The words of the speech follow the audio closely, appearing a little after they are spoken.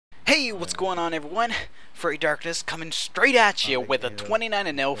Hey, what's going on, everyone? fraydarkness coming straight at you with a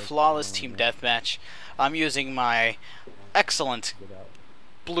 29-0 flawless team deathmatch. I'm using my excellent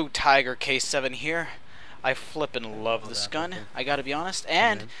Blue Tiger K7 here. I flippin' love this gun, I gotta be honest.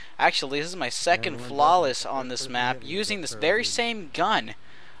 And actually, this is my second flawless on this map using this very same gun.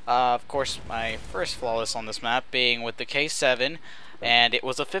 Of course, my first flawless on this map being with the K7, and it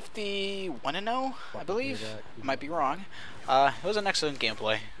was a 51-0, I believe. I might be wrong. It was an excellent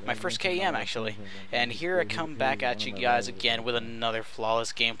gameplay. My first KM, actually. And here I come back at you guys again with another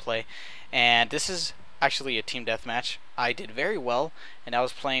flawless gameplay. And this is actually a team deathmatch. I did very well, and I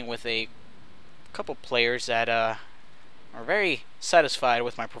was playing with a couple players that are very satisfied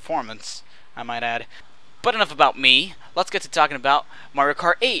with my performance, I might add. But enough about me. Let's get to talking about Mario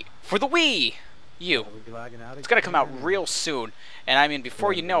Kart 8 for the Wii U. It's gonna come out real soon, and I mean,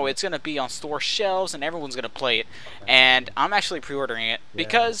 before you know it, it's gonna be on store shelves and everyone's gonna play it. And I'm actually pre-ordering it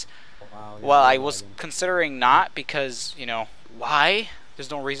because, well, I was considering not because, you know, why? There's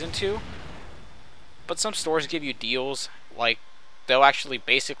no reason to. But some stores give you deals, like they'll actually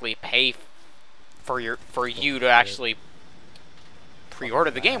basically pay for you to actually pre-order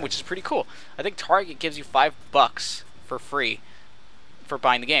the game, which is pretty cool. I think Target gives you $5 for free for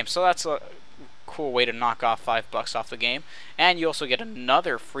buying the game, so that's a cool way to knock off $5 off the game. And you also get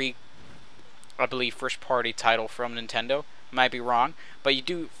another free, I believe, first-party title from Nintendo. Might be wrong, but you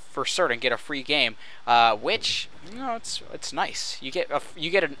do for certain get a free game, which, you know, it's nice. You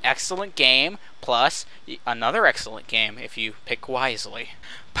get an excellent game plus another excellent game if you pick wisely.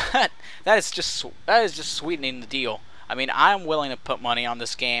 But that is just sweetening the deal. I mean, I'm willing to put money on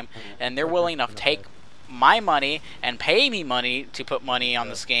this game, and they're willing to take my money and pay me money to put money on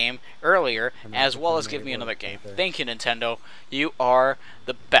this game earlier, as well as give me another game. Thank you, Nintendo. You are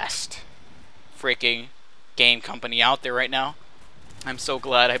the best freaking game company out there right now. I'm so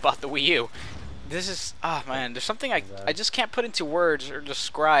glad I bought the Wii U. This is, oh man, there's something I just can't put into words or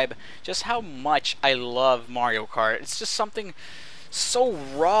describe just how much I love Mario Kart. It's just something so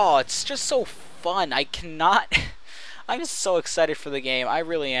raw. It's just so fun. I cannot... I'm just so excited for the game. I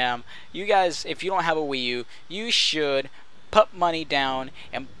really am. You guys, if you don't have a Wii U, you should put money down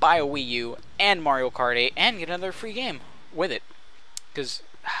and buy a Wii U and Mario Kart 8 and get another free game with it. Because,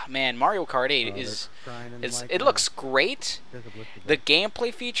 man, Mario Kart 8 it looks great. The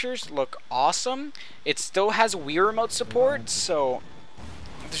gameplay features look awesome. It still has Wii Remote support, so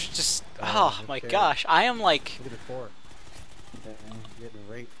there's just, oh my gosh. I am like...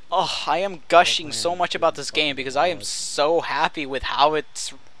 Oh, I am gushing so much about this game because I am so happy with how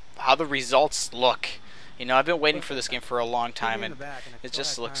the results look. You know, I've been waiting for this game for a long time, and it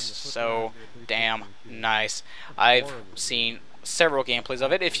just looks so damn nice. I've seen several gameplays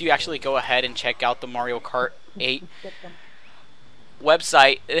of it. If you actually go ahead and check out the Mario Kart 8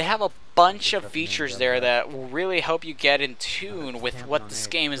 website, they have a bunch of features there that will really help you get in tune with what this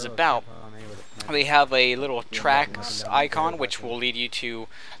game is about. They have a little tracks icon which will lead you to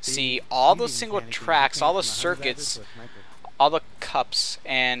see all the single tracks, all the circuits, all the cups,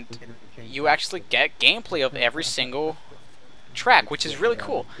 and you actually get gameplay of every single track, which is really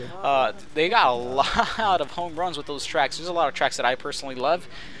cool. They got a lot of home runs with those tracks. There's a lot of tracks that I personally love.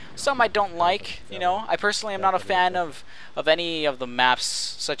 Some I don't like, you know. I personally am not a fan of any of the maps,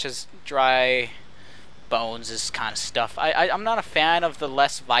 such as Dry Bones, this kind of stuff. I'm not a fan of the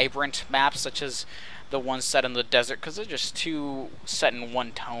less vibrant maps, such as the ones set in the desert, because they're just too set in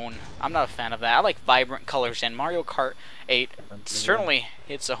one tone. I'm not a fan of that. I like vibrant colors, and Mario Kart 8 certainly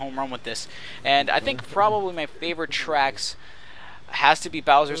hits a home run with this. And I think probably my favorite tracks has to be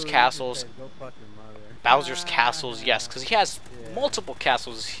Bowser's Castles. Bowser's Castles, yes, because he has multiple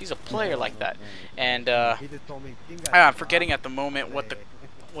castles. He's a player like that. And I'm forgetting at the moment what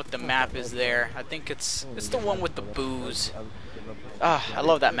the map is there. I think it's the one with the booze. I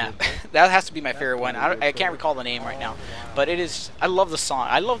love that map. That has to be my favorite one. I can't recall the name right now, but it is. I love the song.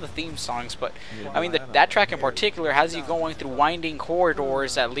 I love the theme songs, but I mean that track in particular has you going through winding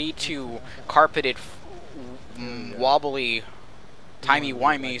corridors that lead to carpeted, wobbly,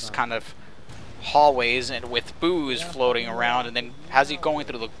 timey-wimey kind of hallways, and with booze floating around, and then has you going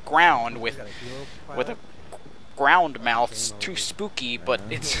through the ground with a ground mouth. It's too spooky, but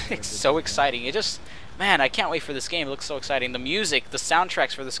it's so exciting. It just, man, I can't wait for this game. It looks so exciting. The music, the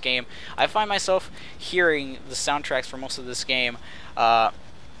soundtracks for this game, I find myself hearing the soundtracks for most of this game. I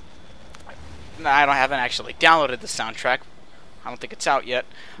haven't actually downloaded the soundtrack. I don't think it's out yet,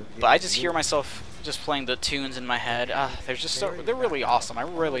 but I just hear myself just playing the tunes in my head. They're really awesome. I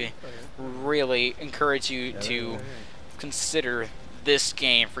really encourage you to consider this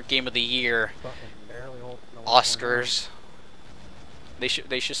game for Game of the Year Oscars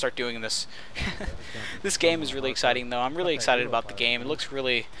They should start doing this. This game is really exciting though. I'm really excited about the game. It looks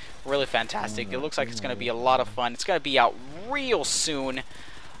really fantastic. It looks like it's gonna be a lot of fun. It's gonna be out real soon.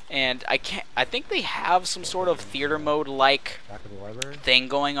 And I think they have some sort of theater mode like thing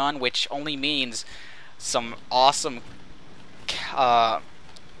going on, which only means some awesome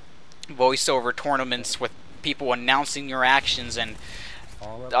voiceover tournaments with people announcing your actions, and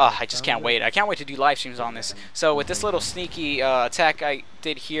I just can't wait. I can't wait to do live streams on this. So with this little sneaky attack I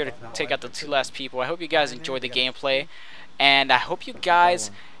did here to take out the 2 last people, I hope you guys enjoyed the gameplay, and I hope you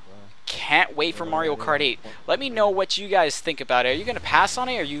guys can't wait for Mario Kart 8. Let me know what you guys think about it. Are you going to pass on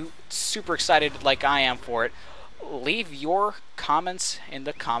it, or are you super excited like I am for it? Leave your comments in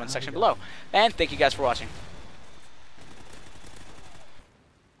the comment section below. And thank you guys for watching.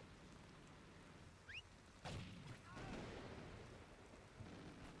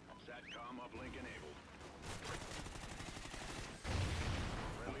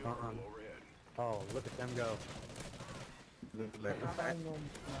 Oh, look at them go.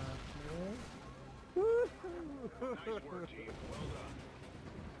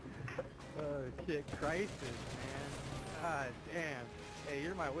 Oh shit, crisis, man. God damn. Hey,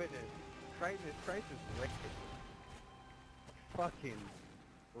 you're my witness. Crisis rape. Fucking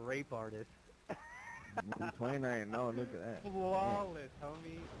rape artist. 29, no, look at that. Flawless,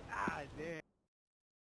 homie. God damn.